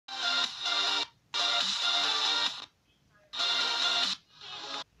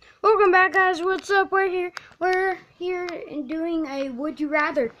Welcome back, guys. What's up? We're here and doing a would you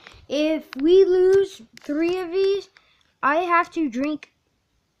rather. If we lose 3 of these, I have to drink.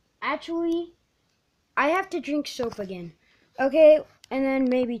 Actually, I have to drink soap again. Okay, and then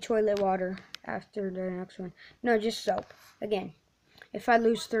maybe toilet water after the next one. No, just soap again. If I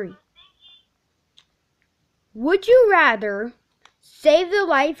lose 3. Would you rather save the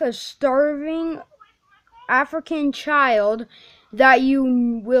life of starving African child that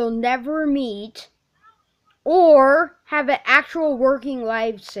you will never meet, or have an actual working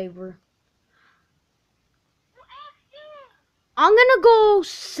lifesaver? I'm gonna go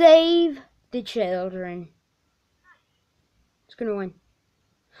save the children. It's gonna win.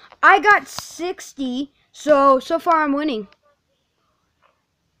 I got 60, so far I'm winning.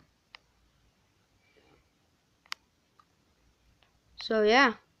 So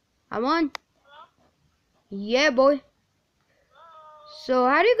yeah, I won. Yeah, boy. So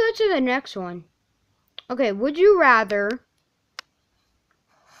how do you go to the next one? Okay, would you rather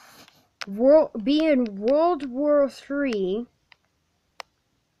be in World War III?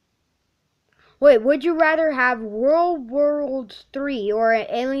 Wait, would you rather have World War III or an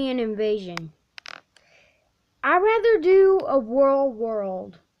alien invasion? I'd rather do a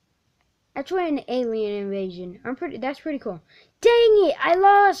world. Actually, an alien invasion. That's pretty cool. Dang it! I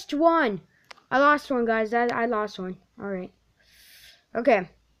lost one. Guys. I lost one. All right. Okay.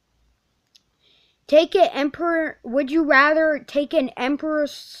 Would you rather take an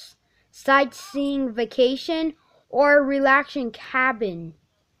emperor's sightseeing vacation or a relaxing cabin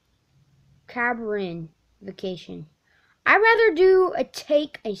vacation? I'd rather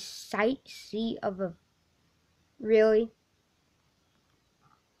take a sightsee of a. Really?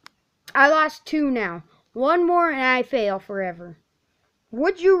 I lost 2 now. 1 more and I fail forever.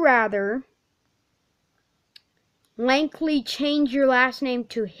 Would you rather blankly change your last name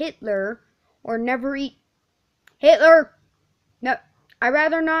to Hitler or never eat Hitler? No, I'd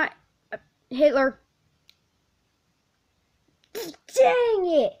rather not. Hitler. Dang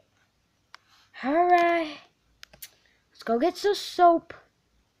it. Alright. Let's go get some soap.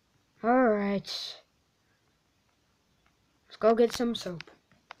 Alright. Let's go get some soap.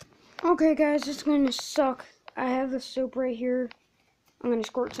 Okay, guys, it's gonna suck. I have the soap right here. I'm gonna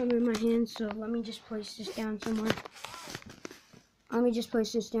squirt some in my hands, so let me just place this down somewhere. Let me just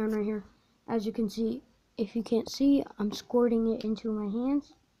place this down right here. As you can see, if you can't see, I'm squirting it into my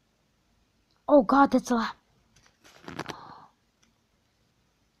hands. Oh God, that's a lot.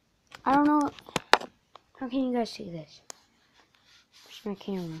 I don't know. How can you guys see this? Where's my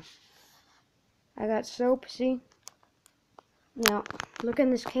camera? I got soap, see? Now, look in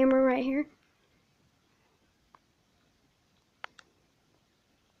this camera right here.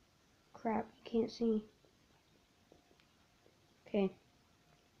 Crap, you can't see. Okay.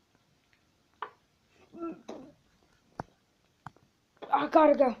 I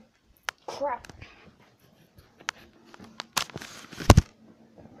gotta go. Crap.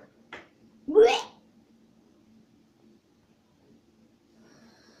 Blech.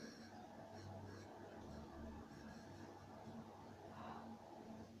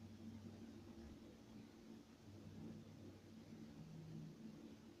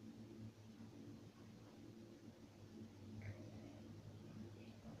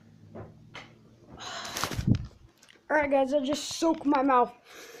 Alright, guys, I just soaked my mouth.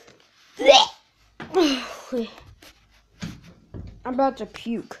 I'm about to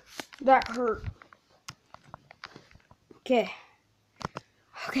puke. That hurt. Okay,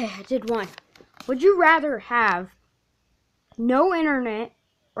 I did one. Would you rather have no internet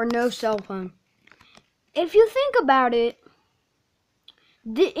or no cell phone? If you think about it,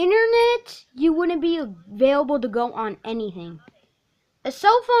 the internet, you wouldn't be available to go on anything. A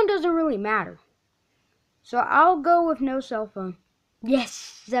cell phone doesn't really matter. So I'll go with no cell phone.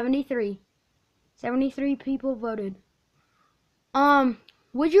 Yes, 73. 73 people voted.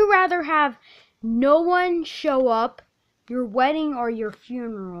 Would you rather have no one show up, your wedding or your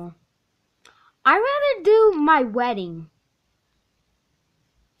funeral? I'd rather do my wedding.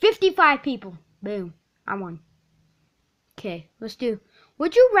 55 people. Boom. I won. Okay, let's do.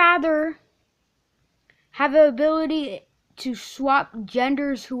 Would you rather have the ability to swap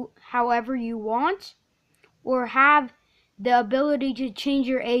genders however you want, or have the ability to change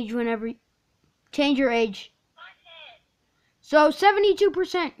your age whenever change your age? So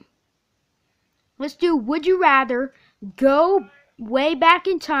 72%. Let's do would you rather go way back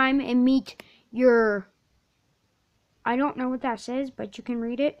in time and meet your, I don't know what that says, but you can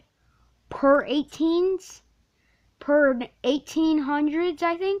read it. Per 1800s,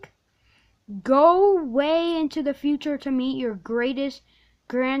 I think. Go way into the future to meet your greatest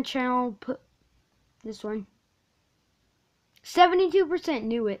Grand Channel, this one. 72%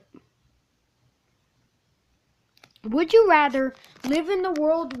 knew it. Would you rather live in the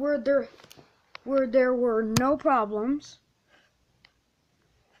world where there were no problems,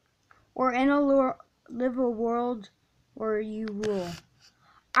 or live a world where you rule?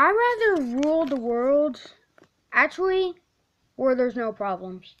 I'd rather rule the world, actually, where there's no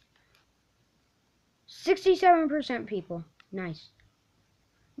problems. 67% people. Nice.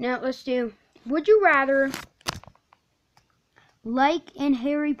 Now let's do, would you rather, like in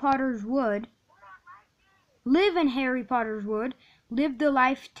Harry Potter's wood, live in Harry Potter's wood, live the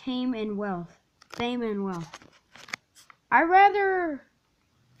life fame and wealth. I'd rather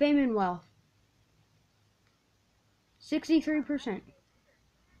fame and wealth. 63%.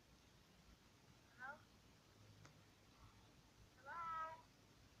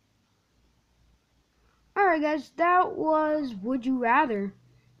 Alright guys, that was Would You Rather.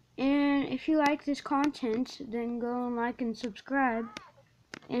 And if you like this content, then go and like and subscribe.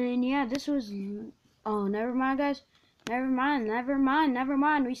 And yeah, this was, oh, never mind guys. Never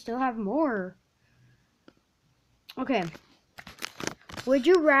mind. We still have more. Okay. Would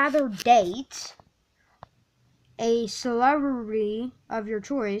you rather date a celebrity of your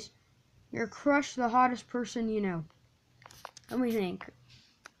choice, your crush, the hottest person you know? Let me think.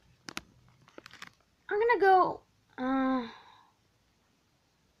 I'm gonna go,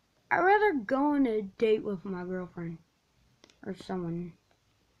 I'd rather go on a date with my girlfriend or someone.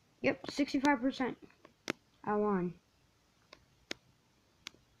 Yep, 65%. I won.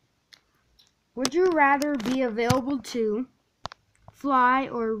 Would you rather be available to fly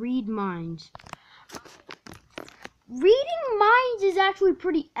or read minds? Reading minds is actually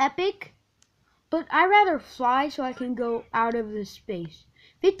pretty epic, but I'd rather fly so I can go out of the space.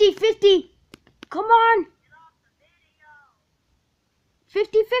 50-50. Come on. 50-50.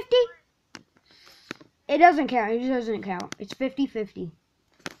 It doesn't count. It doesn't count. It's 50-50.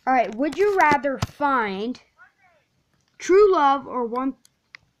 All right. Would you rather find true love or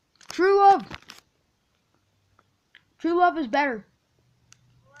true love? True love is better.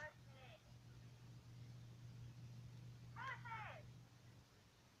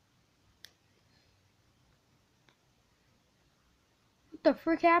 What the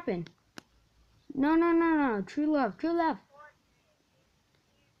frick happened? No. True love.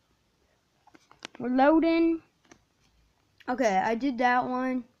 We're loading. Okay, I did that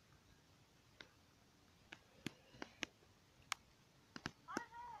one.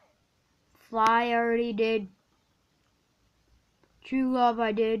 Fly I already did. True love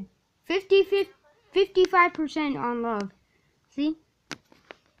I did. 55% on love. See?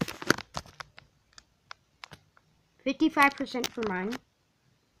 55% for mine.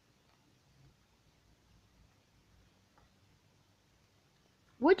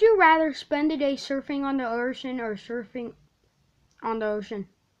 Would you rather spend a day surfing on the ocean or surfing on the ocean?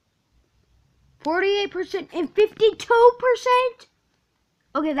 48% and 52%?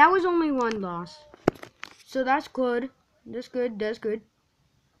 Okay, that was only one loss. So that's good. That's good.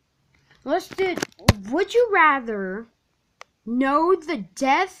 Let's do, would you rather know the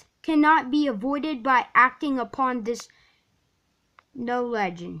death cannot be avoided by acting upon this no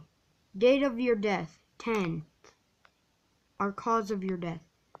legend? Date of your death, 10. Or cause of your death.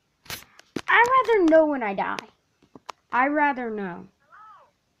 I'd rather know when I die. I'd rather know.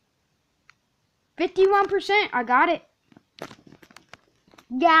 51%, I got it.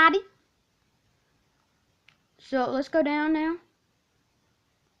 Got it. So let's go down now.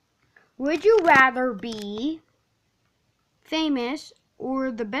 Would you rather be famous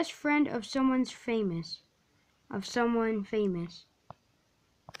or the best friend of someone famous? I'd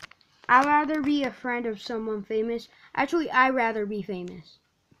rather be a friend of someone famous. Actually, I'd rather be famous.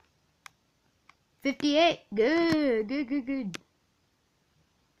 58. Good.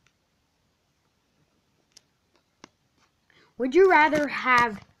 Would you rather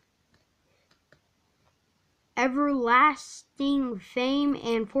have everlasting fame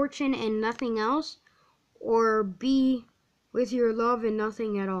and fortune and nothing else, or be with your love and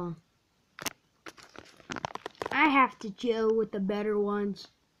nothing at all? I have to chill with the better ones.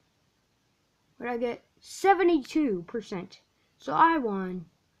 What did I get? 72%. So I won.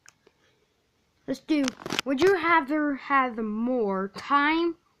 Let's do, would you rather have more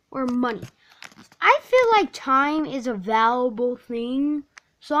time or money? I feel like time is a valuable thing,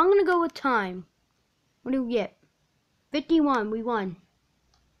 so I'm going to go with time. What do we get? 51, we won.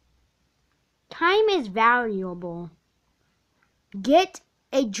 Time is valuable. Get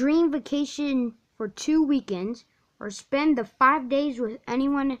a dream vacation for 2 weekends, or spend the 5 days with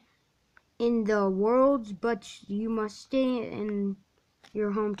anyone in the world, but you must stay in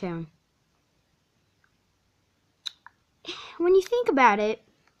your hometown. When you think about it,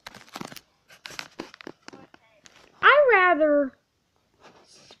 I'd rather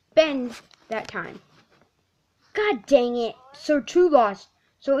spend that time. God dang it. So 2 lost.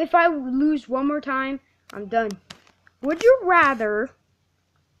 So if I lose one more time, I'm done. Would you rather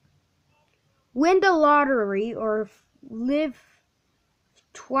win the lottery or live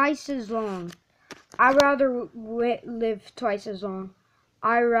twice as long? I'd rather live twice as long.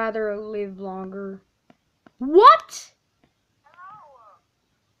 I'd rather live longer. What?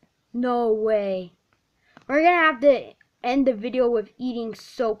 No way. We're gonna have to end the video with eating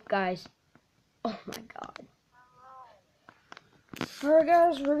soap, guys. Oh my god. Alright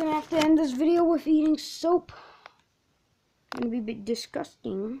guys, we're gonna have to end this video with eating soap. It's gonna be a bit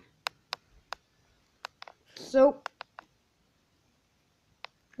disgusting. Soap.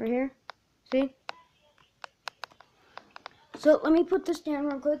 Right here. See? So let me put this down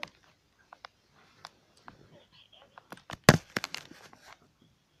real quick.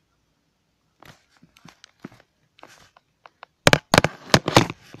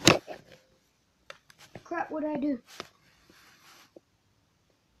 Crap, what did I do?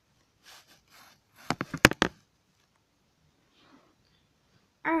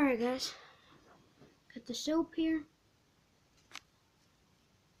 Alright guys. Got the soap here.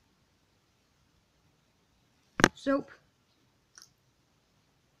 Soap.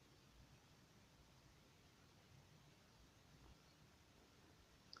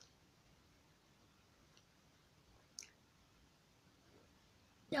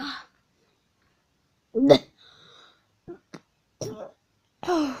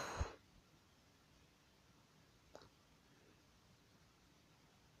 Oh.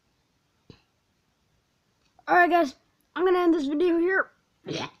 Alright guys, I'm gonna end this video here.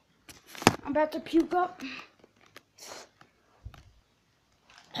 I'm about to puke up.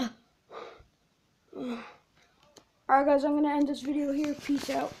 Alright guys, I'm gonna end this video here. Peace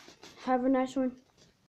out. Have a nice one.